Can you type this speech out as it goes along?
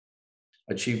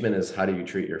Achievement is how do you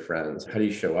treat your friends? How do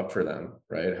you show up for them,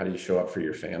 right? How do you show up for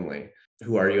your family?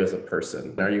 Who are you as a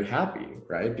person? Are you happy,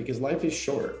 right? Because life is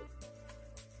short.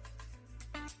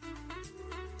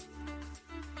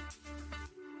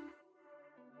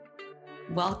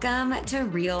 Welcome to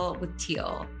Real with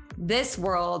Teal. This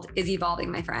world is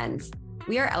evolving, my friends.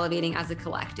 We are elevating as a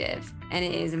collective, and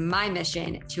it is my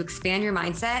mission to expand your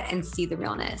mindset and see the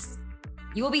realness.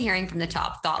 You will be hearing from the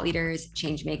top thought leaders,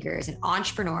 change makers, and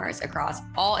entrepreneurs across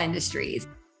all industries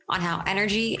on how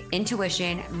energy,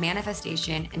 intuition,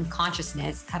 manifestation, and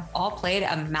consciousness have all played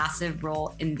a massive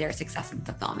role in their success and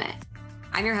fulfillment.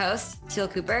 I'm your host, Teal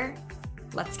Cooper.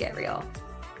 Let's get real.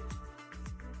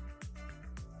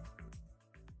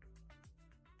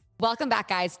 Welcome back,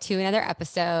 guys, to another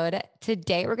episode.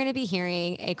 Today, we're going to be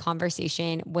hearing a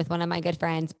conversation with one of my good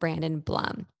friends, Brandon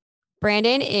Blum.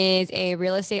 Brandon is a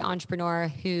real estate entrepreneur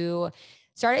who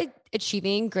started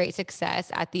achieving great success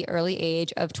at the early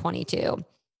age of 22.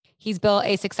 He's built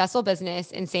a successful business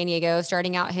in San Diego,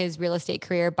 starting out his real estate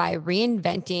career by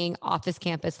reinventing office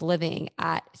campus living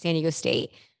at San Diego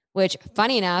State, which,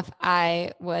 funny enough,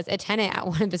 I was a tenant at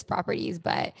one of his properties,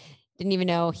 but didn't even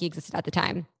know he existed at the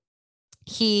time.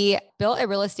 He built a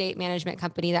real estate management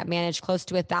company that managed close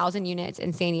to 1,000 units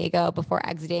in San Diego before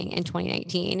exiting in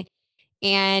 2019.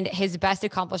 And his best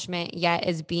accomplishment yet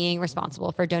is being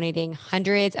responsible for donating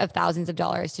hundreds of thousands of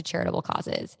dollars to charitable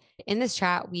causes. In this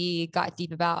chat, we got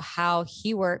deep about how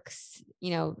he works,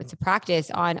 it's a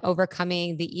practice on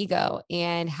overcoming the ego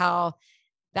and how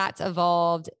that's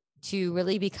evolved to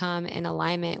really become in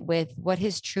alignment with what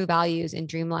his true values and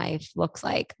dream life looks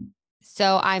like.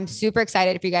 So I'm super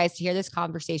excited for you guys to hear this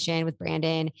conversation with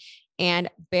Brandon, and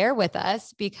bear with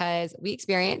us because we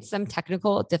experienced some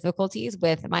technical difficulties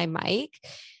with my mic.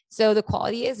 So the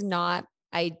quality is not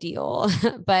ideal,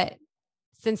 but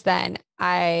since then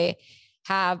I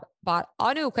have bought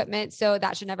all new equipment, so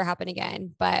that should never happen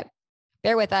again, but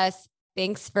bear with us.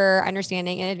 Thanks for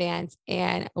understanding in advance.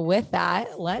 And with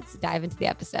that, let's dive into the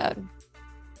episode.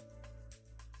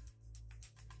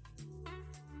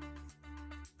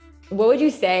 What would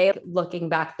you say, looking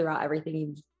back throughout everything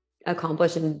you've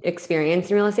accomplished and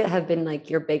experienced in real estate, have been like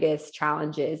your biggest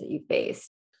challenges that you faced?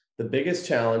 The biggest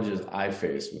challenges I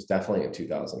faced was definitely in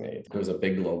 2008. There was a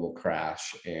big global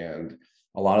crash, and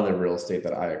a lot of the real estate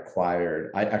that I acquired,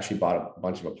 I actually bought a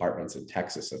bunch of apartments in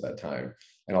Texas at that time.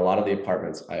 And a lot of the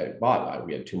apartments I bought,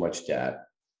 we had too much debt.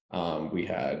 We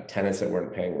had tenants that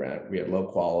weren't paying rent. We had low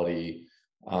quality,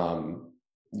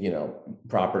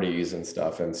 properties and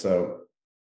stuff. And so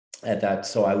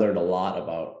I learned a lot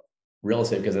about real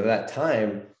estate because at that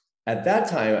time,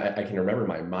 I can remember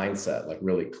my mindset like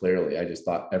really clearly. I just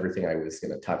thought everything I was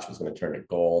going to touch was going to turn to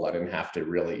gold. I didn't have to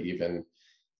really even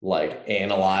like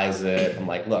analyze it. I'm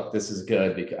like, look, this is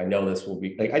good because I know this will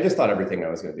be like, I just thought everything I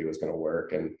was going to do was going to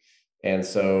work. And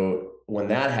so when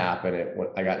that happened,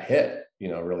 I got hit,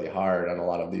 really hard on a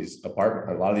lot of these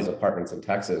apartments in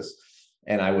Texas.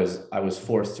 And I was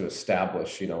forced to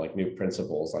establish, like new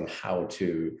principles on how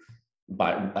to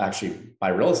buy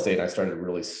real estate. I started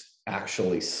really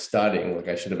actually studying like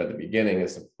I should have at the beginning,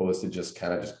 as opposed to just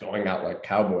kind of just going out like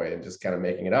cowboy and just kind of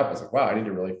making it up. I was like, wow, I need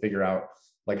to really figure out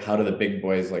like, how do the big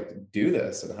boys like do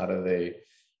this? And how do they,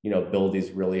 build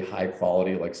these really high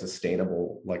quality, like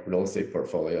sustainable, like real estate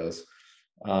portfolios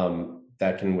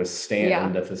that can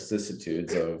withstand the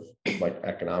vicissitudes of like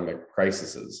economic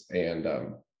crises. And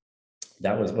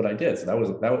that was what I did.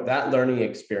 So that learning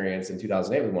experience in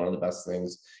 2008 was one of the best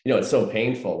things. It's so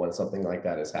painful when something like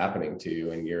that is happening to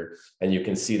you, and you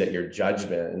can see that your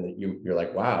judgment, and you're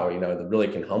like, wow, it really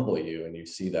can humble you. And you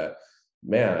see that,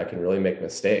 man, I can really make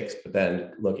mistakes. But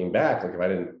then looking back, like if I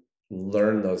didn't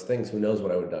learn those things, who knows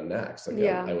what I would have done next?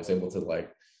 I was able to like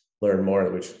learn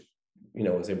more, which,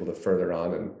 was able to further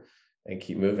on and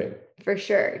keep moving. For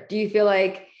sure. Do you feel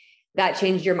like that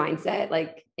changed your mindset,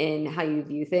 like in how you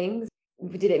view things?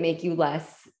 Did it make you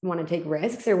less want to take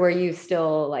risks, or were you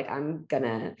still like, I'm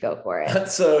gonna go for it?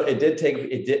 So it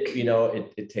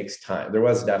takes time. There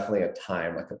was definitely a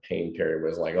time, like a pain period,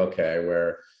 was like, okay,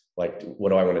 where like, what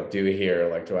do I want to do here?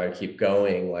 Like, do I keep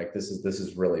going? Like, this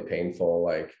is really painful.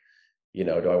 Like,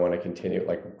 do I want to continue?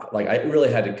 Like I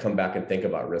really had to come back and think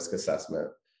about risk assessment.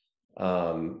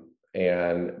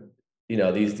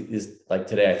 These like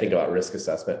today, I think about risk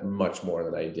assessment much more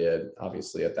than I did,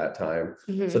 obviously, at that time.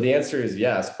 Mm-hmm. So the answer is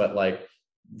yes, but like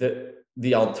the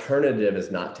alternative is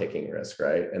not taking risk,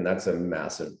 right? And that's a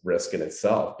massive risk in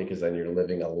itself, because then you're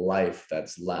living a life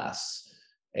that's less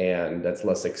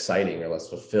exciting or less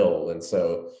fulfilled. And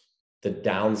so the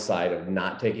downside of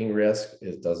not taking risk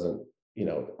doesn't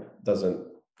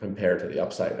compared to the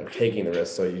upside of taking the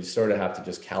risk. So you sort of have to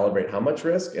just calibrate how much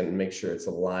risk and make sure it's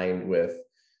aligned with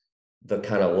the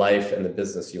kind of life and the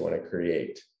business you want to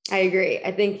create. I agree.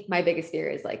 I think my biggest fear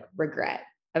is like regret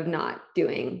of not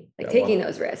doing, like taking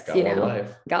those risks,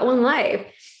 got one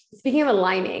life. Speaking of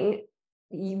aligning,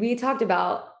 we talked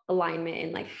about alignment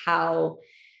and like how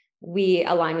we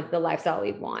align with the lifestyle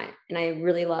we want. And I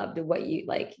really loved what you,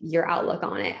 like your outlook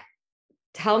on it.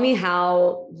 Tell me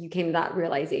how you came to that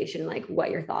realization, like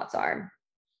what your thoughts are.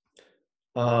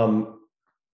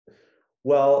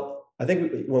 Well, I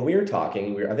think when we were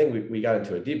talking, we got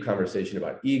into a deep conversation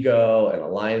about ego and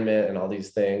alignment and all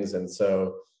these things. And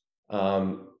so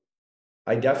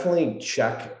I definitely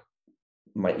check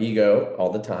my ego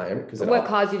all the time. Because what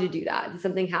caused you to do that? Did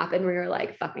something happen where you're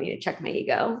like, fuck, I need to check my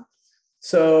ego?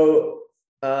 So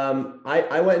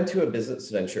I went into a business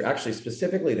venture, actually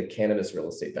specifically the cannabis real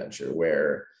estate venture,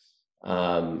 where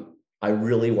I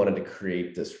really wanted to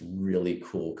create this really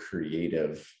cool,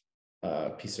 creative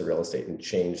piece of real estate and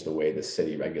change the way the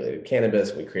city regulated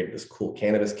cannabis. We created this cool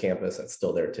cannabis campus that's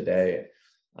still there today.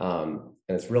 And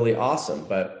it's really awesome.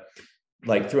 But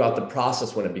like throughout the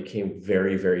process, when it became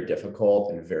very, very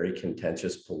difficult and very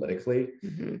contentious politically,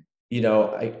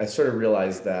 I sort of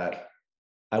realized that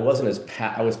I wasn't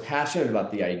I was passionate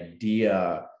about the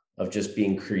idea of just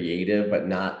being creative, but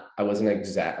I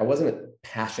wasn't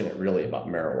passionate really about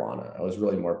marijuana. I was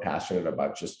really more passionate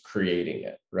about just creating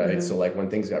it. Right. So like when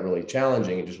things got really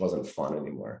challenging, it just wasn't fun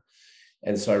anymore.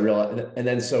 And so I realized, and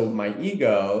then so my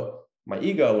ego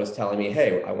was telling me,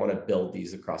 hey, I want to build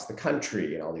these across the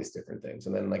country and all these different things.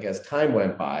 And then like, as time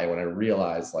went by, when I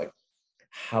realized like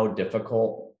how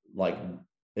difficult like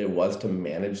it was to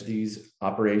manage these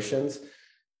operations,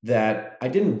 that I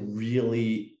didn't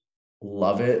really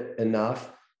love it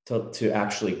enough to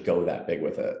actually go that big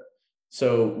with it.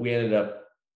 So we ended up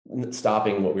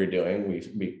stopping what we were doing.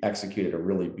 We executed a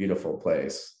really beautiful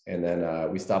place. And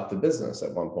then we stopped the business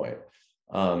at one point.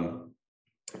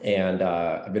 And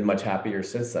I've been much happier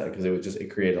since then, because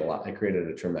it created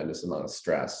a tremendous amount of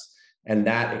stress. And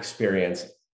that experience,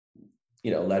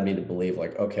 led me to believe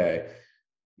like, okay,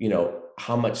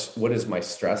 what is my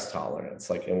stress tolerance?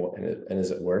 Like, and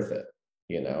is it worth it?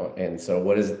 And so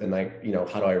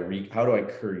how do I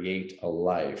create a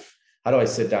life? How do I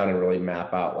sit down and really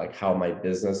map out like how my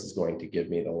business is going to give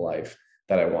me the life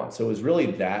that I want? So it was really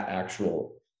that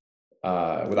actual,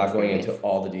 without going into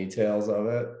all the details of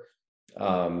it.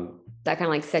 That kind of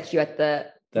like set you at the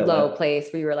low place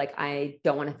where you were like, I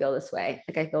don't want to feel this way.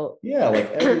 Like I feel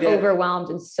like every day, overwhelmed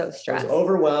and so stressed. I was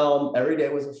overwhelmed. Every day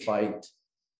was a fight.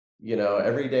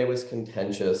 Every day was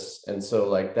contentious. And so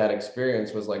like that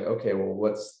experience was like, okay, well,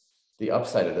 what's the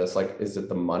upside of this? Like, is it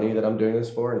the money that I'm doing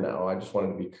this for? No, I just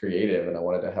wanted to be creative and I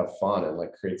wanted to have fun and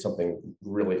like create something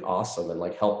really awesome and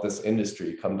like help this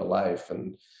industry come to life.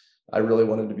 And I really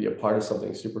wanted to be a part of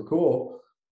something super cool.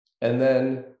 And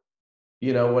then,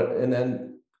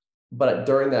 but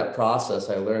during that process,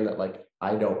 I learned that like,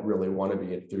 I don't really want to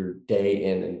be through day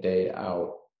in and day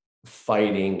out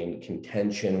fighting and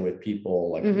contention with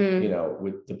people, like,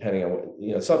 with depending on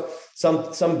what,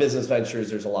 some business ventures,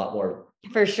 there's a lot more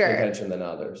for sure contention than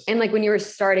others. And like when you were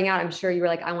starting out, I'm sure you were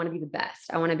like, I want to be the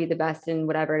best. I want to be the best in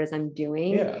whatever it is I'm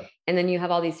doing. Yeah. And then you have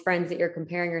all these friends that you're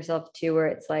comparing yourself to, where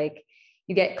it's like,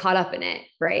 you get caught up in it,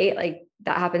 right? Like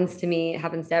that happens to me. It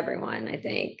happens to everyone, I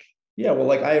think. Yeah. Well,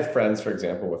 like I have friends, for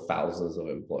example, with thousands of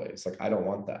employees. Like, I don't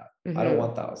want that. I don't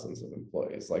want thousands of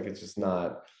employees. Like, it's just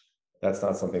that's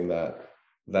not something that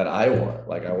I want.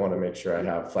 Like, I want to make sure I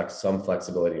have some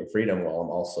flexibility and freedom while I'm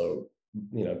also,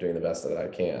 doing the best that I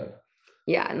can.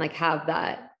 Yeah. And like have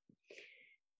that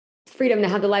freedom to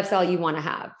have the lifestyle you want to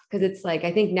have. Cause it's like,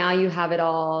 I think now you have it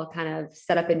all kind of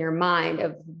set up in your mind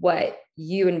of what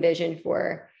you envision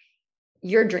for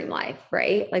your dream life,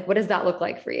 right? Like, what does that look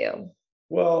like for you?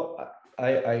 Well,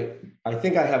 I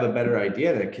think I have a better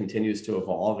idea, and it continues to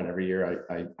evolve. And every year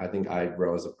I think I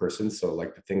grow as a person. So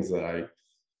like the things that I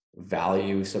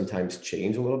value sometimes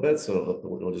change a little bit. So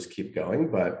it'll just keep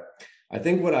going. But I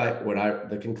think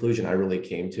the conclusion I really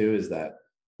came to is that,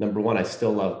 number one, I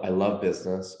love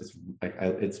business. It's like,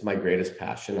 it's my greatest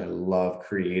passion. I love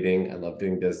creating. I love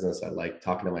doing business. I like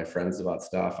talking to my friends about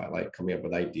stuff. I like coming up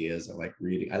with ideas. I like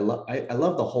reading. I love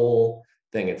the whole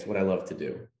thing. It's what I love to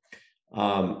do.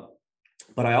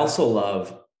 But I also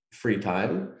love free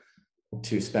time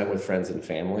to spend with friends and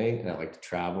family, and I like to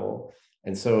travel.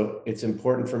 And so it's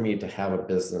important for me to have a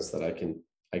business that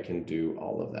I can do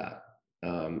all of that.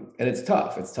 And it's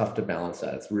tough. It's tough to balance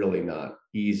that. It's really not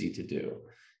easy to do.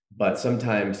 But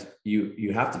sometimes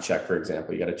you have to check, for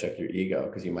example, you got to check your ego,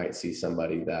 because you might see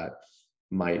somebody that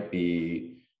might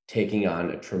be taking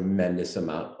on a tremendous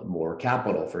amount more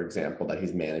capital, for example, that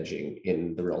he's managing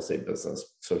in the real estate business,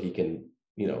 so he can,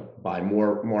 buy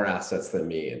more assets than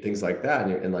me and things like that.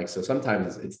 And like, so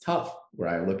sometimes it's tough where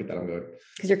I look at that, I'm going,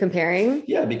 because you're comparing.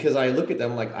 yeah, because I look at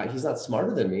them like, he's not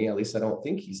smarter than me. At least I don't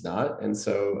think he's not. And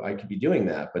so I could be doing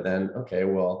that. But then, okay,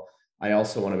 well, I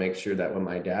also want to make sure that when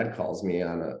my dad calls me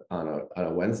on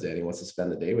a Wednesday and he wants to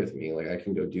spend the day with me, like I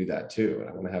can go do that too. And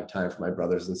I want to have time for my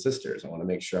brothers and sisters. I want to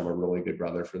make sure I'm a really good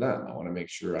brother for them. I want to make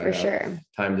sure I have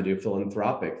time to do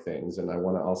philanthropic things, and I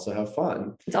want to also have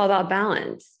fun. It's all about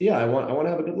balance. Yeah, I want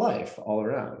to have a good life all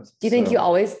around. Do you think you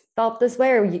always felt this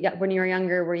way, or when you were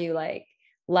younger, were you like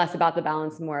less about the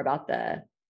balance, more about the,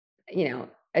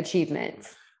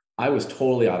 achievements? I was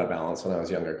totally out of balance when I was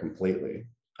younger, completely.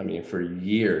 I mean, for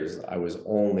years, I was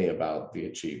only about the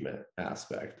achievement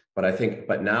aspect.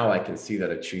 But now I can see that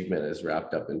achievement is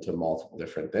wrapped up into multiple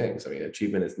different things. I mean,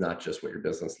 achievement is not just what your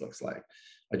business looks like.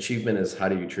 Achievement is, how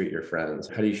do you treat your friends?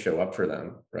 How do you show up for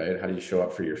them, right? How do you show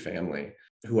up for your family?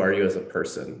 Who are you as a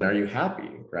person? Are you happy,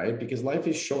 right? Because life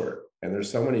is short. And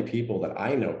there's so many people that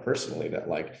I know personally that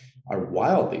like are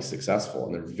wildly successful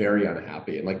and they're very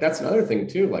unhappy. And like, that's another thing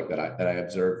too, like that I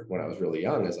observed when I was really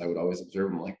young, is I would always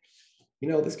observe them like,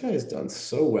 this guy has done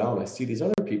so well. And I see these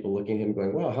other people looking at him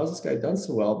going, wow, how's this guy done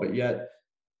so well? But yet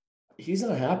he's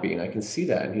not happy. And I can see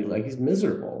that. And he's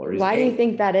miserable. Or why do you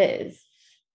think that is?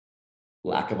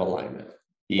 Lack of alignment.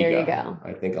 Ego. There you go.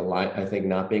 I think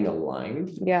not being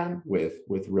aligned with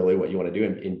really what you want to do,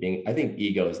 and being, I think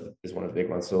ego is one of the big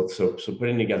ones. So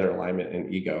putting together alignment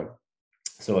and ego.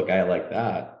 So a guy like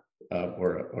that,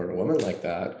 or a woman like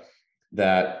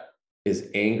that is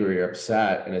angry or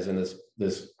upset and is in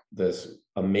this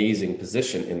amazing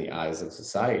position in the eyes of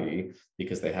society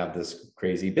because they have this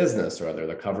crazy business, or they're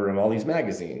the cover of all these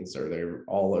magazines, or they're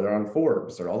on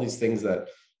Forbes, or all these things that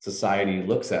society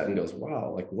looks at and goes,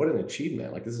 wow, like what an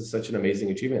achievement. Like this is such an amazing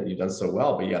achievement. You've done so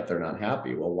well, but yet they're not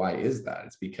happy. Well, why is that?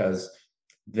 It's because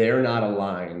they're not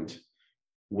aligned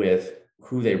with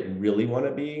who they really want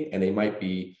to be. And they might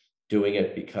be doing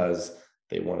it because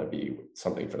they want to be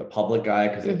something for the public eye,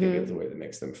 because they think it's the way that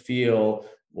makes them feel.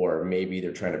 Or maybe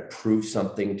they're trying to prove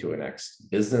something to an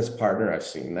ex-business partner. I've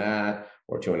seen that.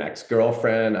 Or to an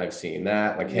ex-girlfriend. I've seen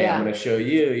that. Like, hey, I'm going to show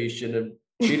you, you shouldn't have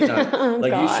cheated on,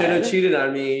 like, you should have cheated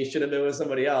on me. You should have been with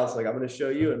somebody else. Like, I'm going to show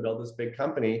you and build this big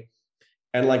company.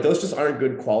 And like, those just aren't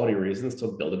good quality reasons to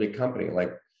build a big company.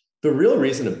 Like the real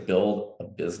reason to build a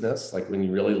business, like when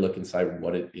you really look inside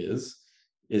what it is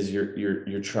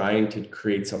you're trying to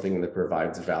create something that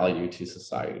provides value to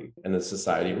society, and the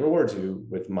society rewards you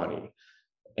with money.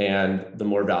 And the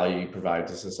more value you provide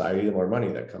to society, the more money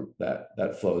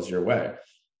that flows your way.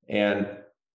 And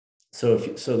so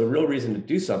the real reason to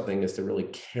do something is to really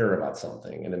care about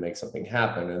something and to make something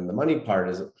happen. And the money part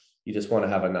is you just want to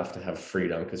have enough to have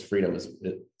freedom, because freedom is,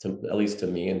 at least to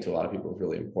me and to a lot of people, is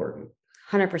really important.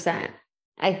 100%.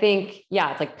 I think,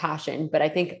 it's like passion, but I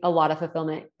think a lot of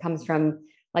fulfillment comes from,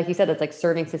 like you said, that's like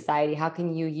serving society. How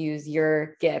can you use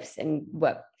your gifts and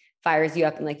what fires you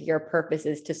up, and like your purpose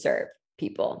is to serve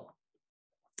people.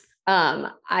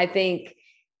 I think,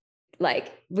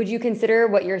 like, would you consider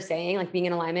what you're saying, like being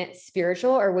in alignment,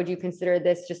 spiritual, or would you consider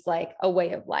this just like a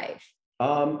way of life?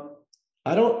 I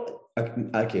don't.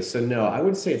 Okay, so no, I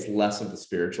would say it's less of the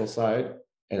spiritual side,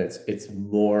 and it's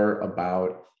more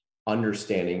about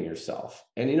understanding yourself.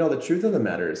 And the truth of the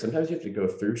matter is, sometimes you have to go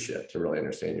through shit to really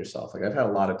understand yourself. Like I've had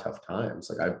a lot of tough times.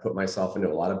 Like I've put myself into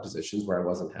a lot of positions where I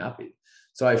wasn't happy.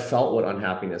 So I felt what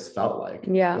unhappiness felt like.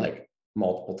 Like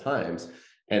multiple times.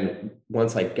 And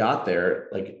once I got there,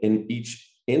 like in each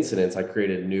incident, I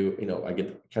created new, I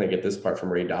get this part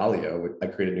from Ray Dalio. I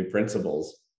created new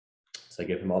principles. So I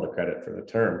give him all the credit for the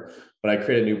term, but I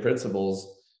created new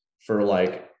principles for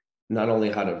like, not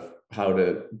only how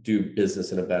to do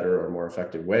business in a better or more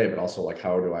effective way, but also like,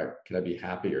 can I be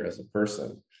happier as a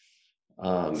person?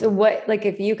 So what, like,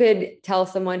 if you could tell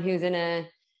someone who's in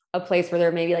a place where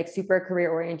they're maybe like super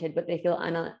career oriented, but they feel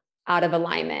out of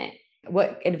alignment,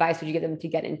 what advice would you give them to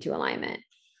get into alignment?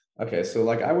 Okay. So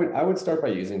like, I would start by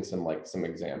using some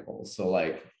examples. So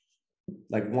like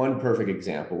one perfect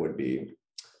example would be,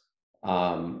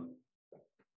 how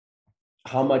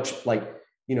much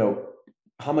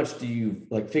do you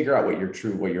like figure out what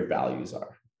your values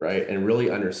are, right? And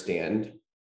really understand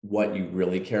what you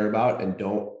really care about,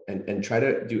 and try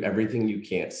to do everything you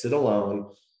can. Sit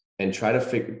alone and try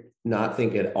to not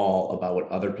think at all about what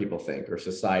other people think or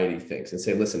society thinks, and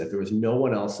say, listen, if there was no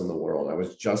one else in the world, I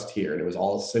was just here and it was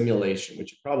all a simulation,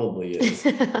 which it probably is.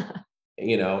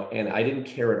 and I didn't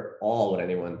care at all what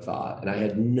anyone thought. And I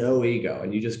had no ego.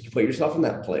 And you just put yourself in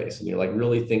that place and you like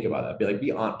really think about that. Be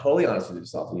like, totally honest with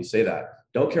yourself. And you say that,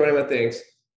 don't care what anyone thinks.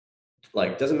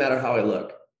 Like, doesn't matter how I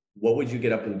look. What would you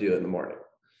get up and do in the morning?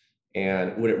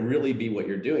 And would it really be what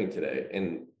you're doing today?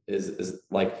 And is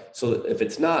like, so if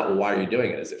it's not, well, why are you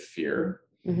doing it? Is it fear?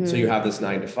 Mm-hmm. So you have this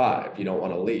 9 to 5, you don't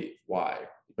want to leave. Why?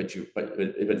 But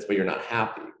you're not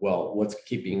happy. Well, what's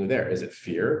keeping you there? Is it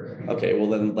fear? Okay, well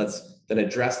then let's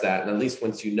address that. And at least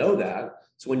once you know that,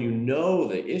 so when you know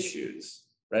the issues,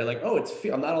 right? Like, oh, it's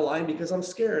fear. I'm not aligned because I'm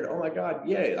scared. Oh my God,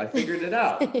 yay, I figured it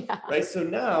out. Yeah. Right. So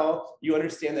now you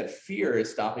understand that fear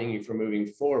is stopping you from moving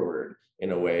forward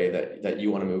in a way that you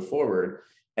want to move forward.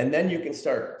 And then you can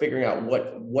start figuring out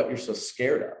what you're so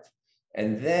scared of.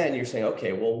 And then you're saying,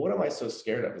 okay, well, what am I so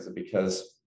scared of? Is it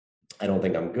because I don't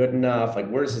think I'm good enough? Like,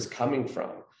 where's this coming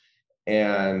from?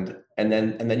 And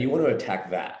then you want to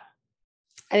attack that.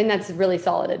 I think that's really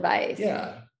solid advice.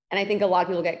 Yeah. And I think a lot of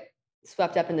people get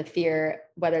swept up in the fear,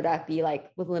 whether that be like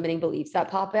with limiting beliefs that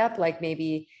pop up, like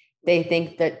maybe they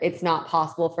think that it's not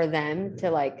possible for them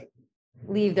to like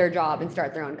leave their job and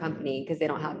start their own company because they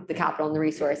don't have the capital and the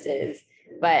resources.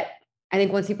 But I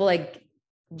think once people like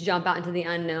jump out into the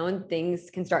unknown, things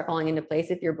can start falling into place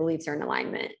if your beliefs are in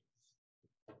alignment.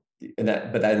 And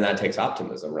that takes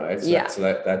optimism, right? So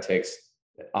that takes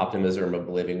optimism of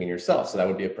believing in yourself. So that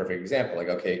would be a perfect example. Like,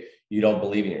 okay, you don't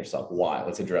believe in yourself. Why?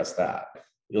 Let's address that.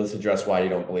 Let's address why you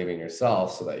don't believe in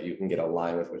yourself so that you can get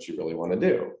aligned with what you really want to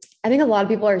do. I think a lot of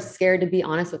people are scared to be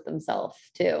honest with themselves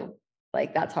too.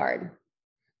 Like, that's hard.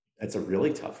 That's a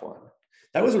really tough one.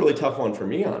 That was a really tough one for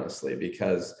me, honestly,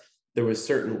 because there was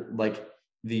certain, like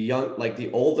the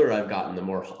older I've gotten,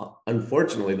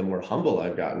 unfortunately, the more humble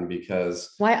I've gotten.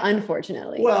 Because why?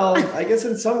 Unfortunately. Well, I guess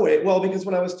in some way, because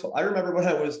when I remember when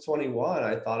I was 21,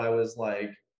 I thought I was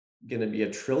like going to be a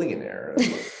trillionaire.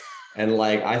 And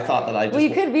like, I thought that I just... Well,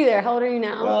 you could be there. How old are you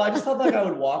now? Well, I just thought like I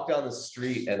would walk down the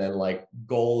street and then like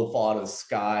gold would fall out of the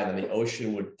sky and then the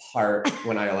ocean would part.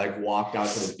 When I like walked out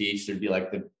to the beach, there'd be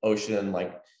like the ocean and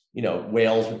like,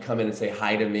 whales would come in and say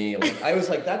hi to me. Like, I was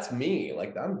like, that's me.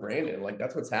 Like, I'm Brandon. Like,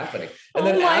 that's what's happening. And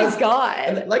then my God.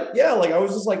 And then, like, yeah, like I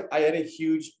was just like, I had a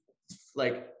huge,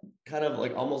 like, kind of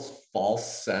like almost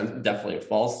definitely a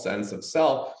false sense of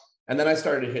self. And then I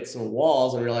started to hit some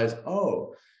walls and realized,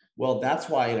 oh, well, that's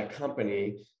why in a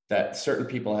company that certain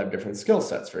people have different skill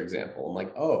sets, for example. I'm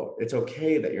like, oh, it's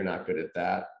okay that you're not good at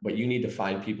that, but you need to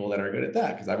find people that are good at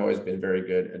that. Because I've always been very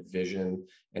good at vision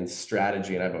and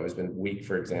strategy. And I've always been weak,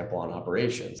 for example, on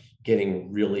operations,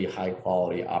 getting really high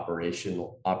quality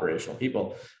operational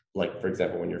people. Like, for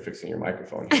example, when you're fixing your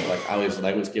microphone, like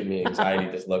that was giving me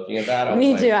anxiety just looking at that.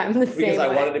 Me too. I'm the same because I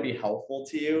way. wanted to be helpful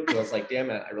to you. Because I was like, damn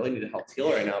it, I really need to help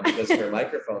Teal right now because her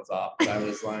microphone's off. But I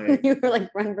was like, you were like,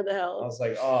 run for the hills. I was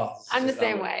like, oh, I'm the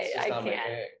same way. I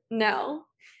can't. No.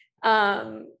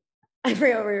 I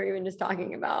forget what we were even just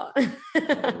talking about.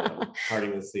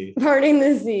 Parting the sea. Parting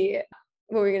the sea.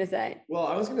 What were you going to say? Well,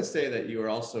 I was going to say that you were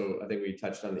also, I think we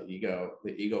touched on the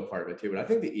ego part of it too, but I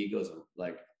think the ego is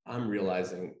like, I'm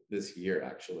realizing this year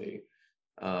actually,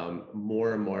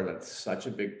 more and more, that's such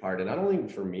a big part. And not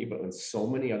only for me, but with so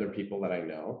many other people that I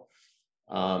know.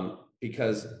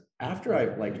 Because after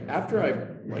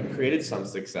I've created some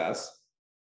success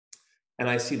and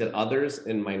I see that others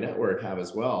in my network have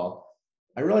as well,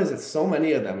 I realize that so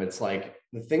many of them, it's like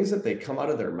the things that they come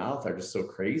out of their mouth are just so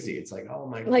crazy. It's like, oh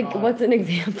my God. Like, what's an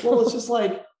example? Well, it's just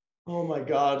like, oh my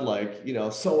God, like,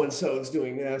 so-and-so is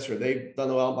doing this, or they've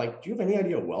done well. I'm like, do you have any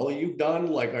idea well you've done?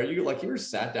 Like, are you like, you ever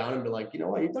sat down and be like, you know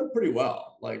what, you've done pretty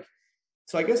well. Like,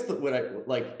 so I guess that what I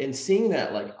like in seeing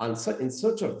that, like in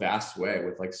such a vast way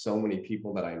with like so many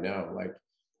people that I know,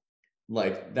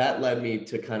 like that led me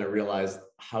to kind of realize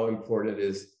how important it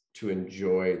is to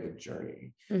enjoy the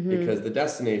journey. Mm-hmm. Because the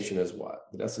destination is what?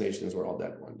 The destination is we're all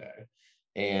dead one day.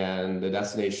 And the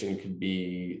destination could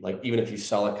be like, even if you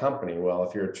sell a company, well,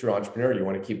 if you're a true entrepreneur, you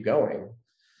want to keep going.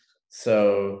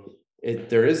 So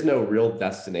there is no real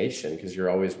destination because you're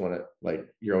always gonna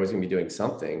be doing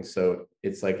something. So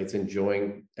it's like, it's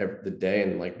enjoying the day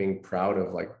and like being proud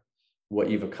of like what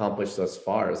you've accomplished thus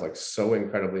far is like so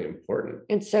incredibly important.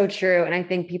 It's so true. And I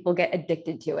think people get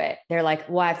addicted to it. They're like,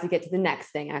 well, I have to get to the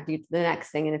next thing. I have to get to the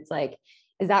next thing. And it's like,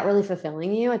 is that really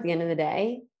fulfilling you at the end of the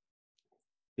day?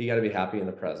 You got to be happy in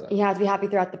the present. You have to be happy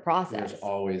throughout the process. There's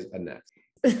always a next.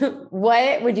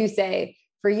 What would you say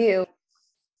for you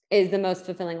is the most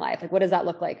fulfilling life? Like, what does that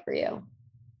look like for you?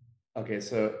 Okay.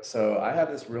 So I have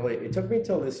this it took me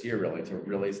till this year really to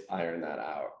really iron that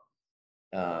out.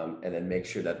 and then make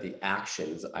sure that the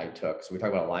actions I took. So we talk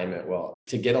about alignment. Well,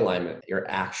 to get alignment, your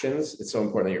actions, it's so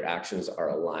important that your actions are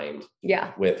aligned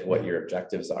with what your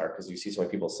objectives are. Because you see so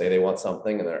many people say they want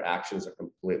something and their actions are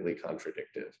completely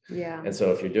contradictive. And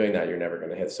so if you're doing that, you're never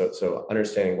going to hit. So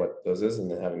understanding what those is and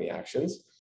then having the actions.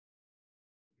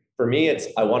 For me, it's,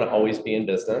 I want to always be in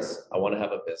business. I want to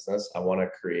have a business. I want to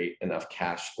create enough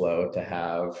cash flow to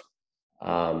have,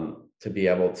 to be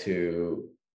able to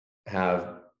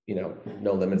have,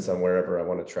 no limits on wherever I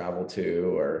want to travel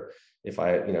to, or if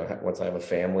I, once I have a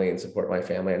family and support my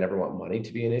family, I never want money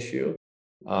to be an issue.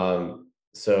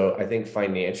 So I think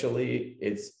financially,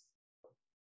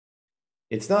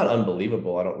 it's not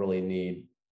unbelievable. I don't really need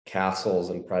castles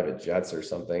and private jets or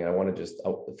something. I want to just,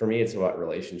 for me, it's about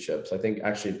relationships. I think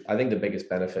the biggest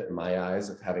benefit in my eyes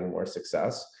of having more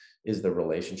success is the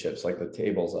relationships, like the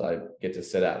tables that I get to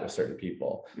sit at with certain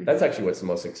people. That's actually what's the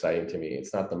most exciting to me.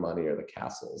 It's not the money or the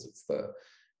castles.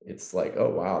 It's like, oh,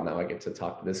 wow, now I get to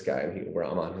talk to this guy and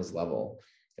I'm on his level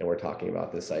and we're talking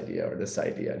about this idea or this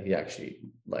idea. And he actually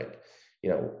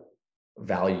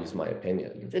values my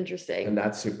opinion. It's interesting. And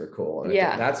that's super cool. And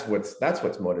that's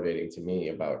what's motivating to me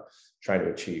about trying to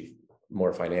achieve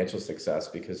more financial success,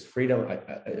 because freedom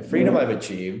I've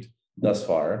achieved thus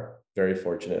far, very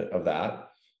fortunate of that.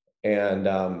 And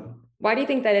why do you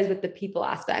think that is with the people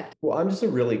aspect? Well, I'm just a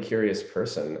really curious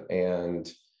person. And,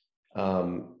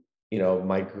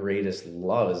 my greatest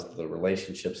love is the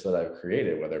relationships that I've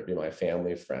created, whether it be my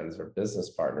family, friends, or business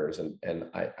partners. And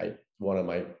I one of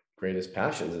my greatest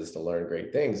passions is to learn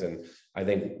great things. And I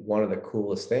think one of the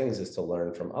coolest things is to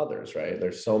learn from others, right?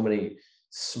 There's so many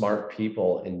smart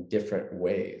people in different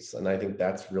ways. And I think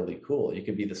that's really cool. You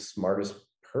could be the smartest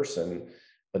person,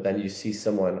 but then you see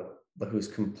someone who's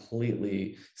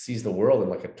completely sees the world in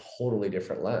like a totally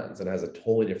different lens and has a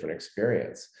totally different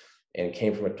experience and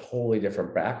came from a totally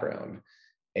different background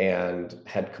and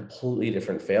had completely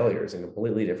different failures and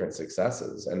completely different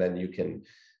successes. And then you can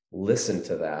listen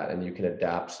to that and you can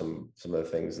adapt some of the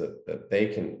things that they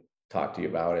can talk to you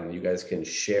about, and you guys can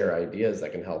share ideas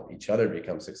that can help each other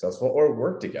become successful or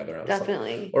work together on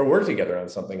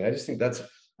something. I just think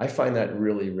I find that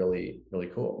really, really, really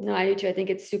cool. No, I do too. I think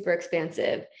it's super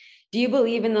expansive. Do you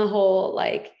believe in the whole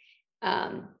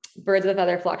birds of a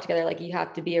feather flock together, like you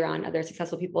have to be around other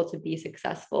successful people to be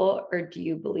successful? Or do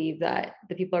you believe that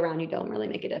the people around you don't really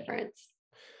make a difference?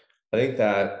 I think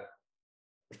that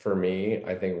for me,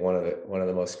 I think one of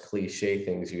the most cliche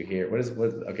things you hear,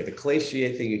 the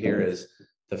cliche thing you hear is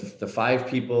the 5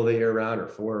 people that you're around, or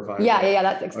 4 or 5. Yeah.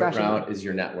 That's expression. Around is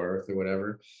your net worth or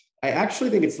whatever. I actually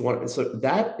think it's the one. So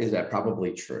that is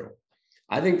probably true.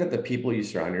 I think that the people you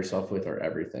surround yourself with are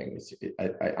everything.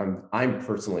 I'm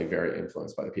personally very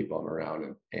influenced by the people I'm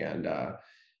around, and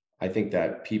I think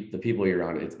that the people you're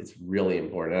around, it's really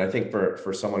important. And I think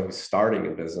for someone who's starting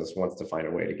a business, wants to find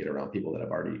a way to get around people that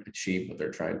have already achieved what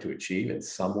they're trying to achieve in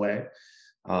some way,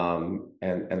 and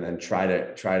then try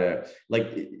to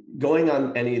like, going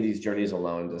on any of these journeys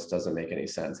alone just doesn't make any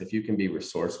sense. If you can be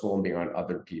resourceful and be around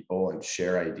other people and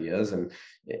share ideas, and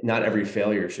not every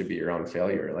failure should be your own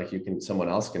failure. Like someone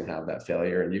else can have that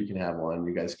failure and you can have one.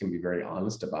 You guys can be very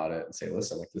honest about it and say,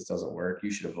 listen, like, this doesn't work,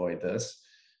 you should avoid this.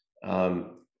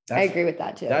 I agree with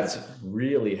that too. That's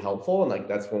really helpful. And like,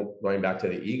 that's going back to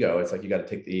the ego. It's like, you got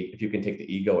to if you can take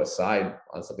the ego aside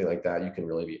on something like that, you can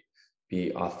really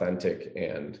be authentic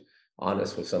and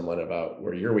honest with someone about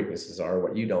where your weaknesses are,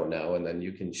 what you don't know. And then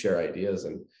you can share ideas,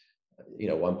 and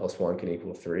 1 + 1 can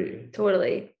equal 3.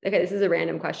 Totally. Okay. This is a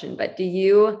random question, but do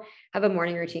you have a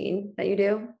morning routine that you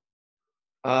do?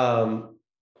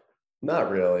 Not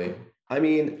really. I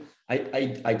mean,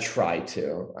 I try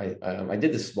to. I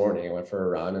did this morning. I went for a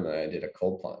run and then I did a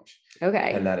cold plunge.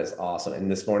 Okay. And that is awesome. And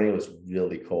this morning it was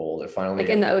really cold. It finally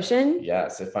in the ocean?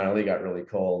 Yes, it finally got really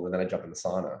cold, and then I jumped in the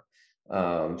sauna.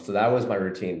 So that was my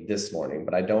routine this morning.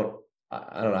 But I don't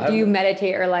know. Do you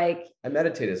meditate or I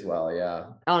meditate as well? Yeah.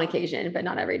 On occasion, but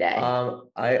not every day.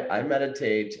 I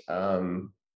meditate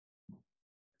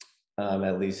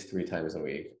at least 3 times a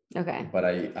week. Okay. But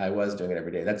I was doing it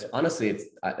every day. That's honestly,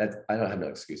 I don't have no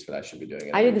excuse for that. I should be doing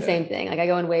it. I do the same thing. Like, I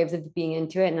go in waves of being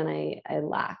into it, and then I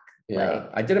lack. Yeah.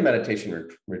 I did a meditation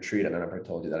retreat. I don't know if I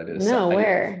told you that. I did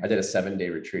I did a 7-day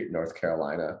retreat in North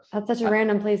Carolina. That's such a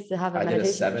random place to have a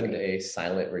meditation. I did a 7-day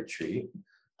silent retreat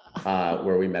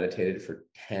where we meditated for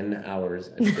 10 hours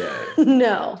a day.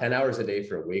 No. 10 hours a day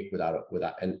for a week without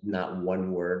and not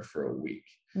one word for a week.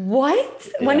 What?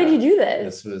 Yeah. When did you do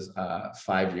this? This was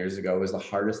 5 years ago. It was the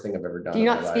hardest thing I've ever done. Do you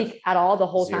not speak at all the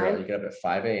whole time? You get up at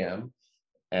 5 a.m.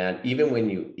 And even when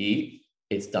you eat,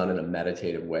 it's done in a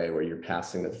meditative way where you're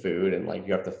passing the food and like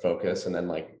you have to focus. And then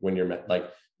like when you're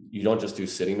you don't just do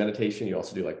sitting meditation, you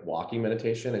also do like walking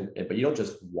meditation, but you don't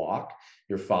just walk,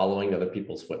 you're following other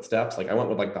people's footsteps. Like I went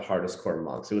with like the hardest core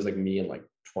monks. It was like me and like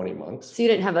 20 monks. So you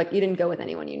didn't have like, you didn't go with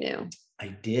anyone you knew? I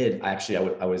did.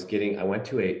 Actually, I went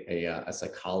to a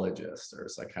psychologist or a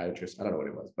psychiatrist. I don't know what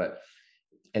it was,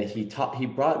 and he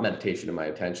brought meditation to my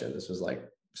attention. This was like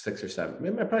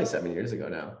probably 7 years ago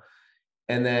now.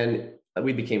 And then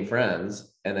we became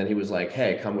friends. And then he was like,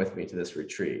 hey, come with me to this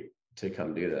retreat to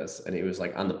come do this. And he was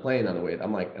like on the plane on the way.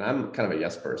 I'm like, and I'm kind of a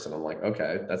yes person. I'm like,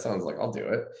 okay, that sounds like I'll do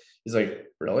it. He's like,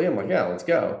 really? I'm like, yeah, let's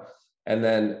go. And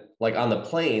then like on the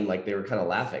plane, like they were kind of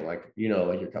laughing, like,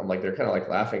 like they're kind of like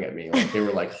laughing at me. Like they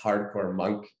were like hardcore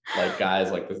monk, like guys,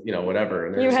 like, whatever.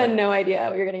 And you had like, no idea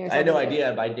what you're getting yourself. I had no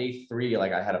idea. By day 3,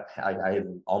 like I had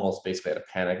almost basically had a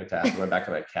panic attack. I went back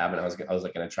to my cabin. I was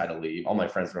like going to try to leave. All my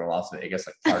friends were in Las Vegas,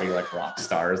 like partying like rock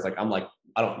stars. Like, I'm like,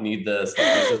 I don't need this.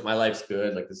 Like, my life's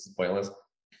good. Like, this is pointless.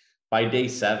 By day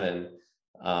 7,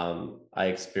 I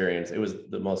experienced, it was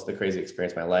the crazy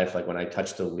experience of my life. Like when I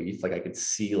touched a leaf, like I could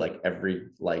see like every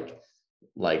like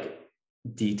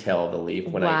detail of the leaf.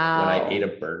 When I ate a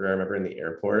burger, I remember in the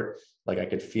airport, like I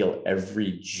could feel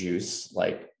every juice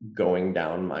like going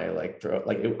down my like throat.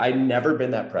 Like I'd never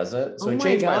been that present. So it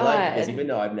changed my life, because even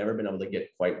though I've never been able to get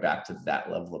quite back to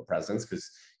that level of presence, because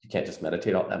you can't just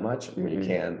meditate all that much. I mean, you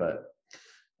can, but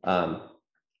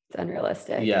it's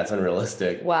unrealistic. Yeah, it's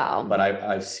unrealistic. Wow. But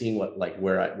I've seen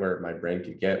where my brain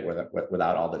could get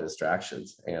without all the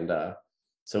distractions. And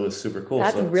so it was super cool.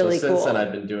 That's really cool. Since then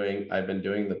I've been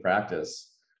doing the practice,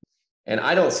 and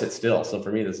I don't sit still. So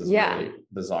for me, this is really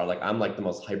bizarre. Like I'm like the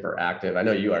most hyperactive. I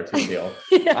know you are too, Teal.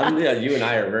 Yeah. You and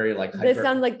I are very like this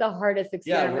sounds like the hardest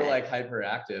experiment. Yeah, we're like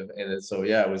hyperactive. And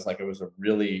it was a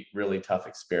really, really tough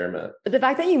experiment. But the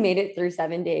fact that you made it through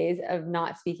 7 days of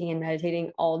not speaking and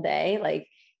meditating all day, like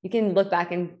you can look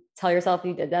back and tell yourself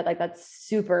you did that. Like, that's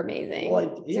super amazing.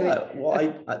 Well,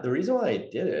 the reason why I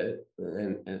did it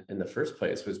in the first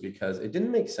place was because it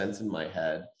didn't make sense in my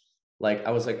head. Like,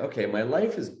 I was like, okay, my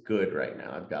life is good right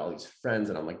now. I've got all these friends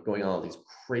and I'm like going on all these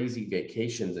crazy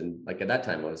vacations. And like, at that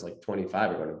time I was like 25,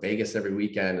 we're going to Vegas every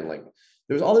weekend. And like,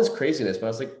 there was all this craziness, but I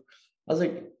was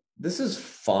like, this is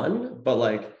fun, but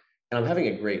like, and I'm having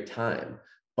a great time,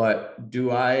 but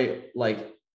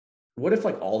what if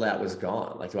like all that was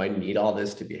gone? Like, do I need all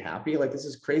this to be happy? Like, this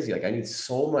is crazy. Like, I need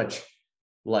so much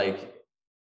like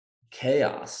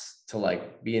chaos to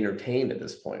like be entertained at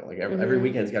this point. Like every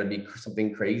weekend's got to be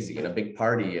something crazy and a big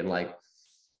party. And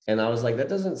I was like, that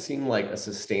doesn't seem like a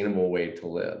sustainable way to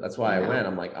live. That's why I went.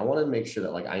 I'm like, I want to make sure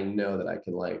that like, I know that I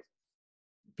can like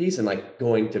peace, and like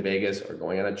going to Vegas or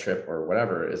going on a trip or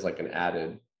whatever is like an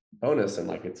added bonus. And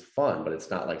like, it's fun, but it's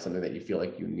not like something that you feel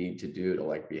like you need to do to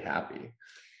like be happy.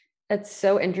 It's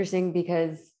so interesting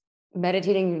because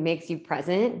meditating makes you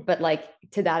present, but like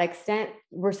to that extent,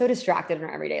 we're so distracted in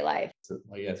our everyday life. So,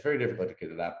 it's very difficult to get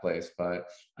to that place, but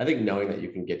I think knowing that you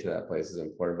can get to that place is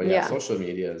important. But social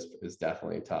media is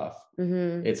definitely tough.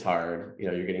 It's hard.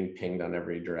 You're getting pinged on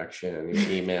every direction and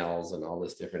emails and all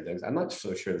this different things. I'm not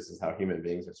so sure this is how human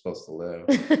beings are supposed to live.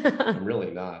 I'm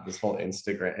really not. This whole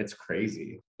Instagram, it's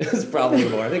crazy. It's probably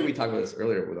more. I think we talked about this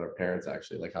earlier with our parents,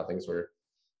 actually, like how things were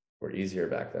easier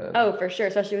back then. Oh, for sure.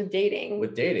 Especially with dating.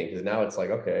 Because now it's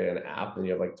like, okay, an app and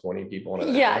you have like 20 people on an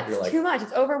app. Yeah, it's too much.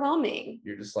 It's overwhelming.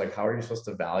 You're just like, how are you supposed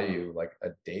to value like a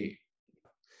date?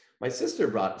 My sister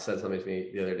said something to me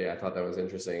the other day. I thought that was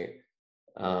interesting.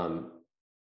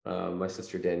 My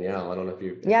sister Danielle, I don't know if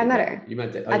you. I met her. You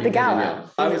met at the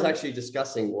gala. I was actually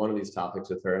discussing one of these topics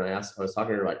with her, and I was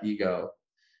talking to her about ego,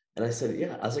 and I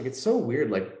said, I was like, it's so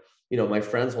weird. Like, my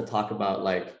friends will talk about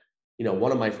like,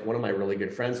 one of my really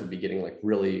good friends would be getting like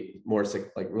really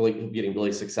getting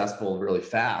really successful really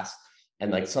fast.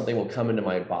 And like something will come into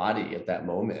my body at that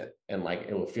moment. And like,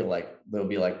 it will feel like there'll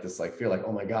be like this, like, feel like,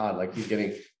 oh my God, like he's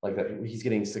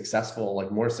getting successful,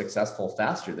 like more successful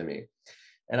faster than me.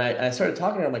 And I started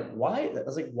talking to her, I'm like, why? I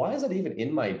was like, why is that even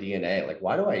in my DNA? Like,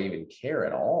 why do I even care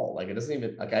at all? Like, it doesn't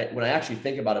even, like, when I actually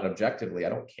think about it objectively, I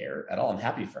don't care at all. I'm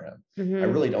happy for him. I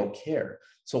really don't care.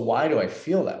 So why do I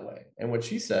feel that way? And what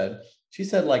she said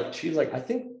like, she was like, I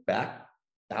think back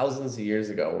thousands of years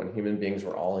ago when human beings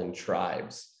were all in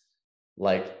tribes,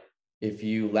 like if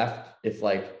you got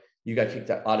kicked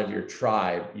out of your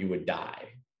tribe, you would die.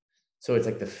 So it's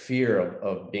like the fear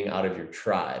of being out of your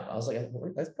tribe. I was like,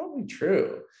 that's probably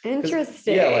true.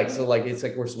 Interesting. Yeah, like, so like, it's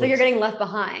like so you're getting left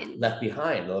behind.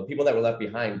 The people that were left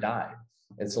behind died.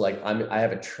 And so like, I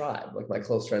have a tribe, like my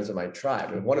close friends are my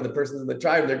tribe. And one of the persons in the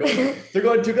tribe, they're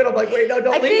going too good. I'm like, wait, no,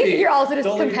 don't leave me. I think you're also just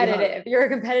competitive. You're a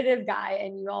competitive guy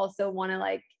and you also want to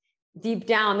like deep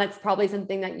down, that's probably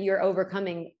something that you're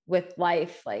overcoming with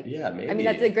life. Like, yeah, maybe. I mean,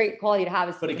 that's a great quality to have.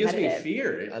 Is but it gives me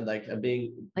fear. I'm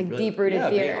being like really, deep-rooted fear.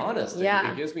 being honest.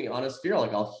 It gives me honest fear.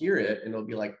 Like I'll hear it and it'll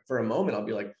be like, for a moment, I'll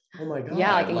be like, oh my God.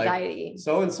 Yeah, like anxiety.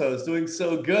 So-and-so is doing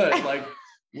so good. Like,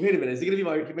 wait a minute, is he gonna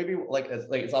be maybe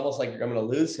it's almost like I'm gonna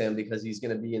lose him because he's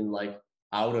gonna be in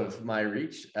out of my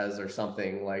reach or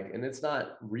something, and it's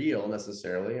not real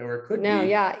necessarily, or it could be.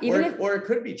 Yeah. Or it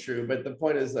could be true. But the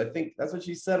point is, I think that's what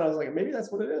she said. I was like, maybe that's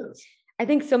what it is. I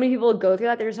think so many people go through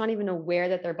that. They're just not even aware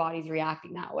that their body's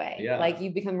reacting that way. Yeah. Like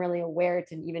you become really aware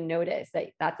to even notice that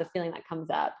that's a feeling that comes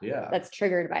up. Yeah. That's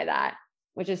triggered by that,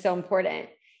 which is so important.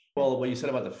 Well, what you said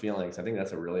about the feelings, I think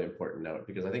that's a really important note,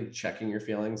 because I think checking your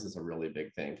feelings is a really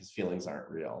big thing, because feelings aren't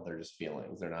real. They're just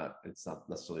feelings. It's not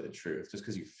necessarily the truth. Just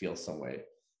because you feel some way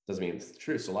doesn't mean it's the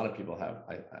truth. So a lot of people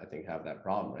I think have that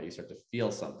problem, right? You start to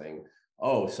feel something.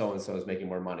 Oh, so-and-so is making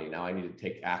more money. Now I need to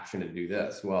take action to do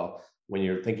this. Well, when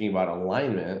you're thinking about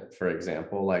alignment, for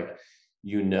example,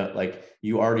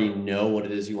 you already know what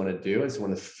it is you want to do. And so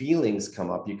when the feelings come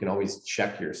up, you can always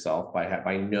check yourself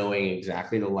by knowing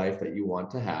exactly the life that you want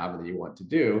to have and that you want to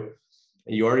do.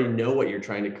 And you already know what you're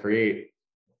trying to create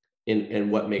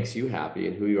and what makes you happy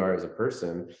and who you are as a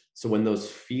person. So when those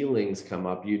feelings come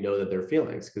up, you know that they're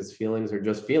feelings, because feelings are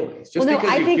just feelings. Just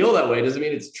because you feel that way doesn't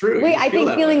mean it's true. Wait, I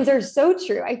think feelings are so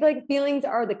true. I feel like feelings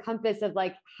are the compass of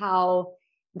how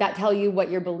that tell you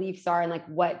what your beliefs are, and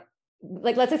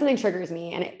let's say something triggers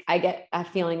me and I get a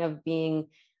feeling of being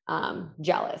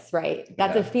jealous, right?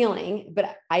 That's a feeling.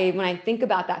 But when I think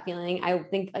about that feeling, I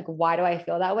think why do I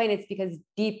feel that way? And it's because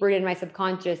deep rooted in my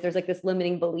subconscious, there's this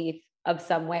limiting belief of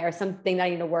some way or something that I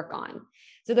need to work on.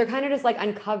 So they're kind of just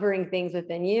uncovering things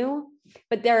within you,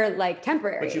 but they're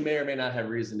temporary. But you may or may not have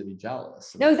reason to be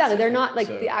jealous. No, exactly. They're not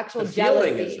the actual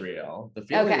jealousy. The feeling is real. The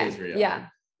feeling is real. Yeah.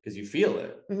 Because you feel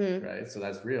it, right? So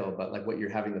that's real. But what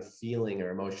you're having the feeling or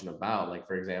emotion about,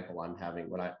 for example, I'm having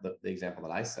the example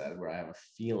that I said, where I have a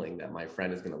feeling that my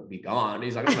friend is going to be gone.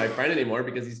 He's not going to be my friend anymore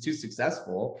because he's too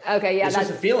successful. Okay, yeah, it's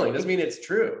just a feeling. It doesn't mean it's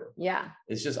true. Yeah,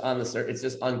 it's just it's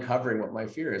just uncovering what my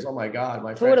fear is. Oh my God,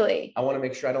 my friend. Totally. I want to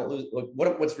make sure I don't lose.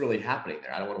 What's really happening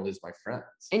there? I don't want to lose my friends.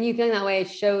 And you feeling that way,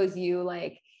 it shows you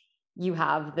you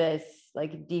have this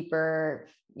deeper,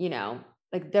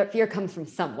 the fear comes from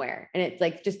somewhere, and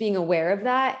it's just being aware of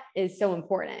that is so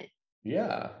important.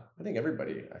 Yeah, I think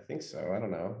I think so. I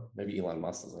don't know. Maybe Elon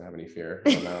Musk doesn't have any fear.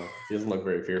 I don't know. He doesn't look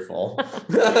very fearful.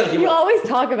 You always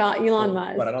talk about Elon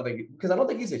Musk. But I don't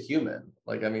think he's a human.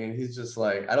 He's just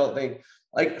I don't think,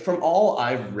 from all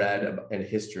I've read in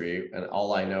history and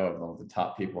all I know of the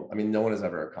top people, no one has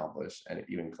ever accomplished and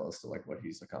even close to what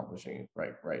he's accomplishing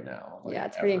right now. Yeah,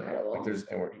 it's pretty incredible.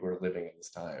 And we're living in this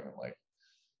time, and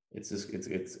it's just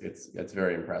it's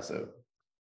very impressive.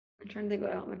 I'm trying to think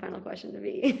what I want my final question to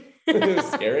be.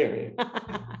 It's scaring me.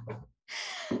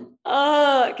 Can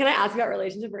I ask about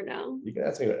relationship or no? You can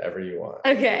ask me whatever you want.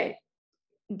 Okay.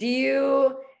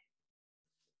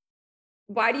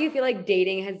 Why do you feel like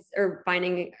dating or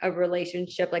finding a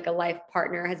relationship, a life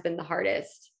partner, has been the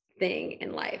hardest thing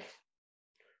in life?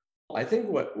 I think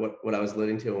what I was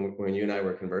alluding to when you and I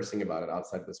were conversing about it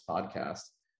outside this podcast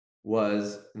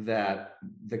was that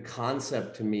the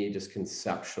concept to me, just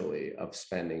conceptually, of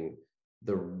spending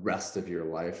the rest of your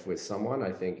life with someone,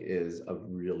 I think is a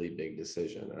really big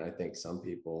decision. And I think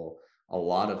a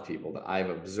lot of people that I've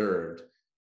observed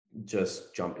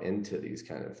just jump into these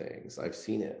kind of things. I've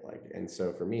seen it and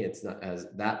so for me, it's not as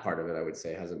that part of it, I would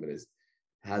say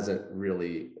hasn't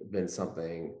really been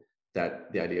something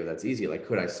that the idea of that's easy.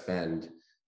 Could I spend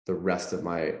the rest of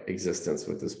my existence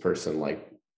with this person,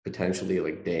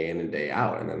 potentially day in and day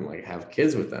out, and then have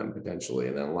kids with them potentially,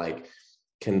 and then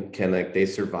can they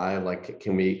survive,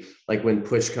 can we, when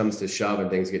push comes to shove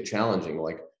and things get challenging,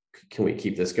 can we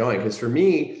keep this going? Because for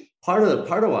me, part of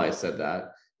why I said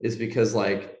that is because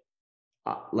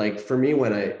for me,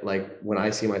 when I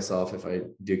see myself, if I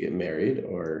do get married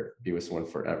or be with someone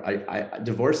forever, I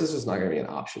divorce is just not going to be an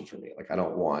option for me. I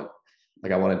don't want,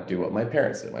 I want to do what my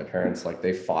parents did. My parents,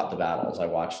 they fought the battles. I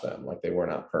watched them. They were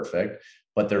not perfect,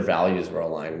 but their values were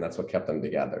aligned, and that's what kept them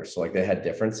together. So they had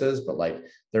differences, but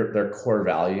their core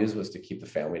values was to keep the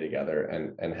family together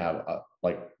and have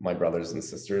my brothers and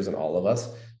sisters and all of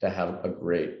us to have a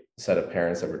great set of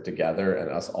parents that were together, and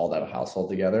us all that household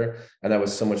together. And that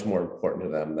was so much more important to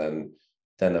them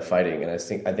than the fighting. And I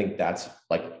think that's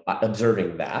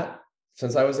observing that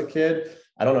since I was a kid.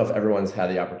 I don't know if everyone's had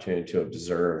the opportunity to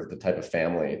observe the type of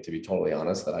family, to be totally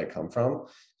honest, that I come from.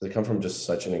 I come from just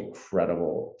such an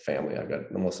incredible family. I've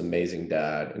got the most amazing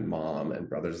dad and mom and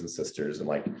brothers and sisters. And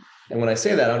like, and when I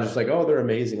say that, I'm just like, oh, they're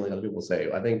amazing. Like other people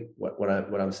say. I think what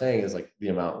I'm saying is like the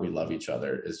amount we love each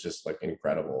other is just like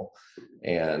incredible.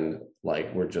 And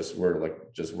like, we're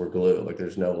glue. Like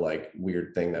there's no like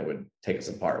weird thing that would take us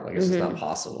apart. Like it's just not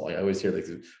possible. Like, I always hear like,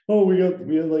 oh, we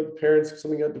had like parents,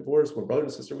 something got divorced, my brother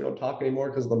and sister, we don't talk anymore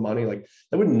because of the money. Like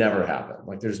that would never happen.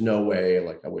 Like there's no way,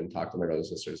 like I wouldn't talk to my brothers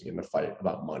and sisters and get in a fight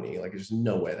about money. Like there's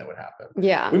no way that would happen.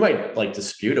 Yeah. We might like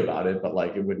dispute about it, but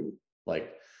like it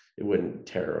wouldn't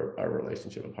tear our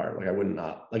relationship apart. Like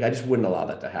I just wouldn't allow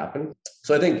that to happen.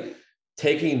 So I think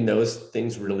taking those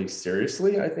things really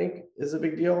seriously, I think, is a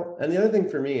big deal. And the other thing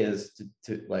for me is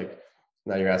to like,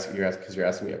 now you're asking because you're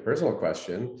asking me a personal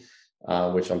question,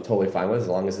 which I'm totally fine with as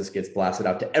long as this gets blasted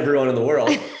out to everyone in the world.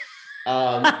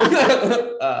 As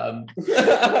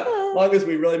long as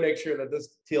we really make sure that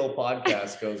this Teal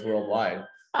podcast goes worldwide.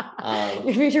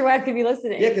 Your future wife could be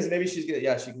listening. Yeah, because maybe she's gonna.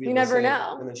 Yeah, she could be. You never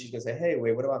know. And then she's gonna say, "Hey,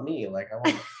 wait, what about me? Like,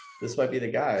 this might be the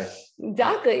guy."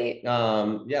 Exactly.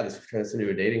 Yeah, this turns into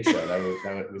a dating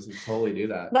show. We should totally do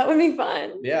that. That would be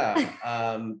fun. Yeah.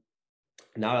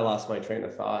 Now I lost my train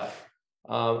of thought.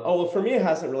 Well, for me, it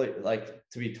hasn't really, like,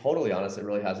 to be totally honest, it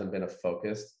really hasn't been a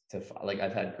focus to like,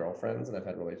 I've had girlfriends and I've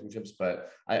had relationships,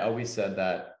 but I always said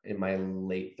that in my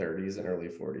late 30s and early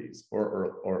 40s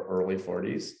or early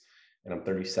 40s, and I'm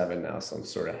 37 now, so I'm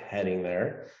sort of heading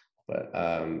there, but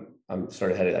I'm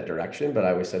sort of headed that direction. But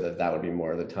I always said that would be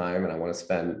more of the time, and I want to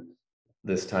spend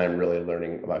this time really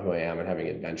learning about who I am and having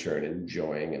adventure and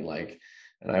enjoying, and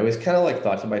I always kind of like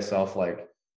thought to myself, like,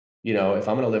 you know, if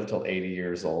I'm going to live till 80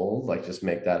 years old, like just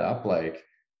make that up, like,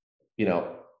 you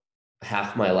know,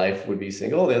 half my life would be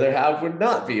single, the other half would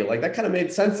not be. Like that kind of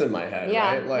made sense in my head.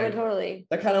 Yeah, right? Like totally.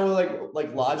 That kind of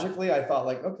like logically, I thought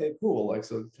like, okay, cool. Like,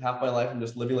 so half my life I'm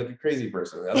just living like a crazy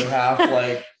person. The other half,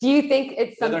 like, do you think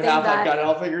it's something the other half I've got it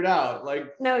all figured out?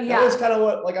 Like, no, yeah, that was kind of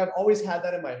what, like, I've always had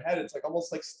that in my head. It's like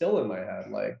almost like still in my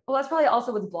head. Like, well, that's probably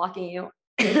also what's blocking you,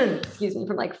 excuse me,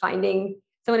 from like finding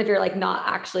someone if you're like not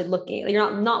actually looking. Like,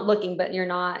 you're not looking, but you're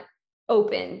not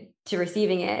open to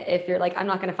receiving it. If you're like, I'm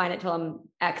not going to find it till I'm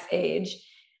X age.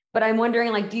 But I'm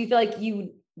wondering, like, do you feel like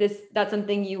that's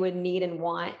something you would need and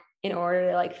want in order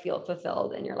to like feel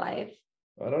fulfilled in your life?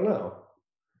 I don't know.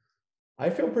 I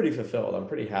feel pretty fulfilled. I'm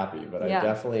pretty happy, but yeah. I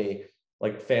definitely,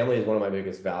 like, family is one of my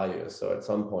biggest values. So at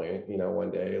some point, you know, one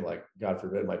day, like, God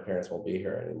forbid, my parents won't be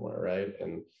here anymore, right?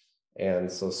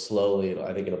 And so slowly,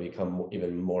 I think it'll become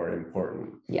even more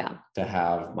important to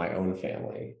have my own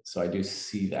family. So I do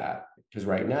see that, because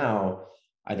right now,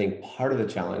 I think part of the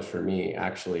challenge for me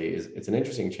actually is, it's an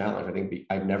interesting challenge. I think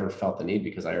I've never felt the need,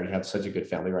 because I already have such a good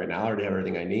family right now. I already have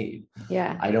everything I need.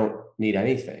 Yeah. I don't need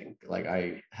anything. Like,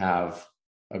 I have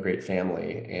a great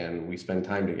family and we spend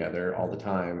time together all the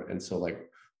time. And so, like,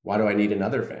 why do I need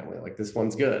another family? Like, this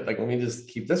one's good. Like, let me just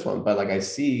keep this one. But like, I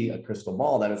see a crystal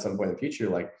ball that at some point in the future,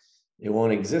 like, it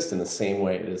won't exist in the same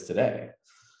way it is today.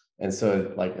 And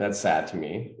so, like, that's sad to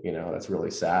me, you know, that's really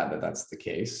sad that that's the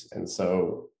case. And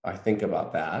so I think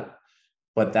about that,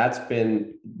 but that's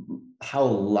been how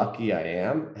lucky I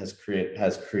am has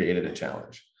created a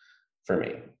challenge for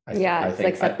me. I it's think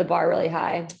like set the bar really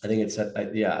high. I think it's set,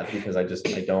 because I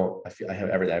have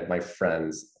everything. I have my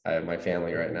friends, I have my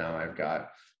family right now. I've got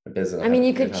a business. I mean,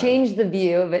 you could change the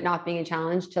view of it not being a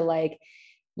challenge to like,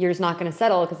 you're just not going to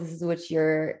settle because this is what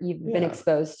you've been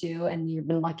exposed to, and you've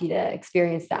been lucky to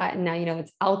experience that. And now, you know,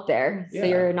 it's out there. So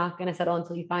you're not going to settle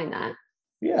until you find that.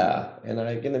 Yeah. And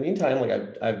in the meantime,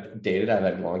 like, I've dated, I've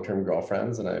had long-term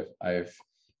girlfriends, and I've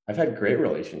had great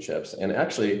relationships. And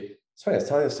actually, it's funny, I was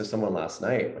telling this to someone last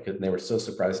night, because they were so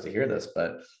surprised to hear this,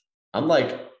 but I'm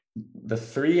like, my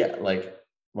three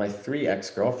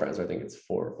ex-girlfriends, I think it's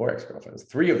four ex-girlfriends,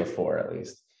 3 of the 4 at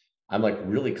least, I'm like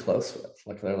really close with.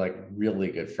 Like, they're like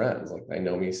really good friends. Like, they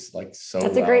know me like so well.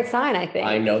 That's a great sign, I think.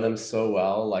 I know them so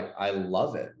well. Like, I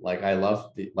love it. Like, I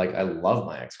love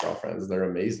my ex-girlfriends.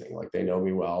 They're amazing. Like, they know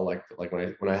me well. Like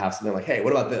when I have something like, hey,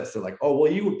 what about this? They're like, oh,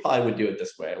 well, you would do it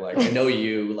this way. Like, I know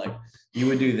you, like, you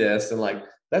would do this. And like,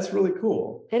 that's really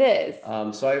cool. It is.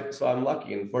 So I'm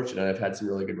lucky and fortunate. I've had some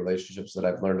really good relationships that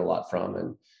I've learned a lot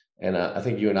from. And I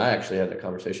think you and I actually had a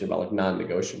conversation about like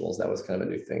non-negotiables. That was kind of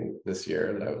a new thing this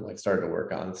year that I would like started to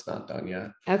work on. It's not done yet.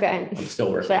 Okay. I'm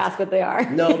still working. Should I ask what they are?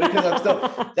 No, because I'm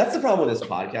still, that's the problem with this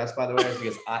podcast, by the way, is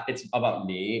because it's about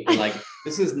me. And like,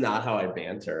 this is not how I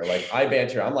banter. Like, I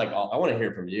banter, I'm like, I want to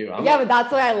hear from you. But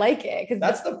that's why I like it. Because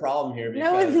that's the problem here.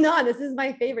 No, it's not. This is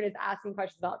my favorite, is asking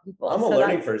questions about people. I'm a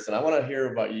learning person. I want to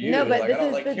hear about you. No, but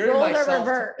like, the roles are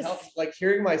reversed. Like,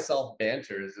 hearing myself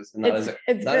banter is just not as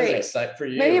exciting for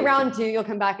you. Maybe round 2, you'll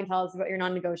come back and tell us what your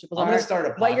non-negotiables I'm are. gonna start a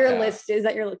podcast. What your list is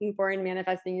that you're looking for in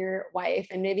manifesting your wife.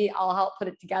 And maybe I'll help put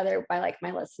it together by like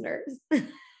my listeners.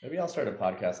 Maybe I'll start a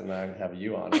podcast and then have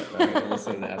you on it. And I can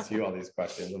listen and ask you all these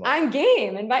questions. I'm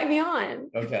game. Invite me on.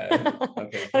 Okay.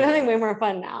 Okay. I'm having way more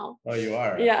fun now. Oh, you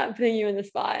are? Yeah, I'm putting you in the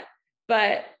spot.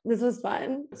 But this was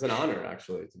fun. It's an honor,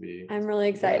 actually, to be. I'm really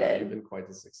excited. Yeah, you've been quite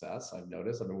the success. I've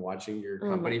noticed. I've been watching your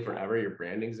company forever. Your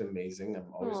branding's amazing. I've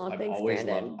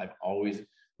always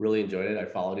really enjoyed it. I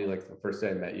followed you like the first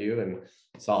day I met you and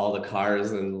saw all the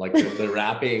cars and like the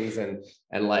wrappings and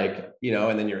like, you know,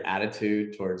 and then your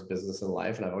attitude towards business and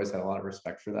life. And I've always had a lot of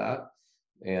respect for that.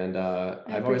 And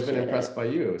I've always been impressed by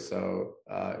you. So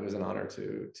it was an honor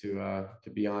to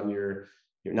be on your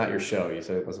not your show. You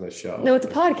said it wasn't a show. No, it's a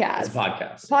podcast. It's a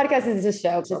podcast. Podcast is just a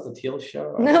show. It's not the Teal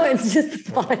Show. No, it's just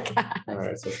the podcast. All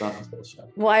right, so it's not the Teal Show.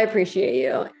 Well, I appreciate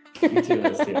you. You too,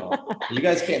 Miss Teal. You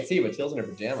guys can't see, but Teal's in her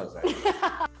pajamas right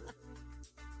now.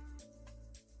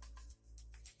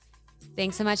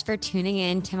 Thanks so much for tuning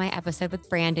in to my episode with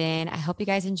Brandon. I hope you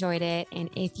guys enjoyed it. And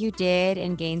if you did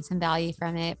and gained some value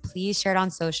from it, please share it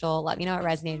on social. Let me know what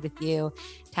resonated with you.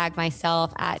 Tag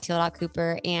myself at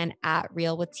teal.cooper and at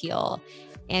Real with Teal.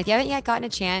 And if you haven't yet gotten a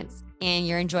chance and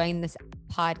you're enjoying this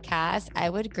podcast, I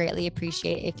would greatly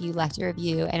appreciate if you left a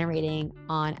review and a rating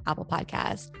on Apple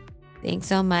Podcasts. Thanks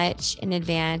so much in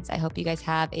advance. I hope you guys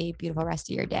have a beautiful rest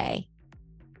of your day.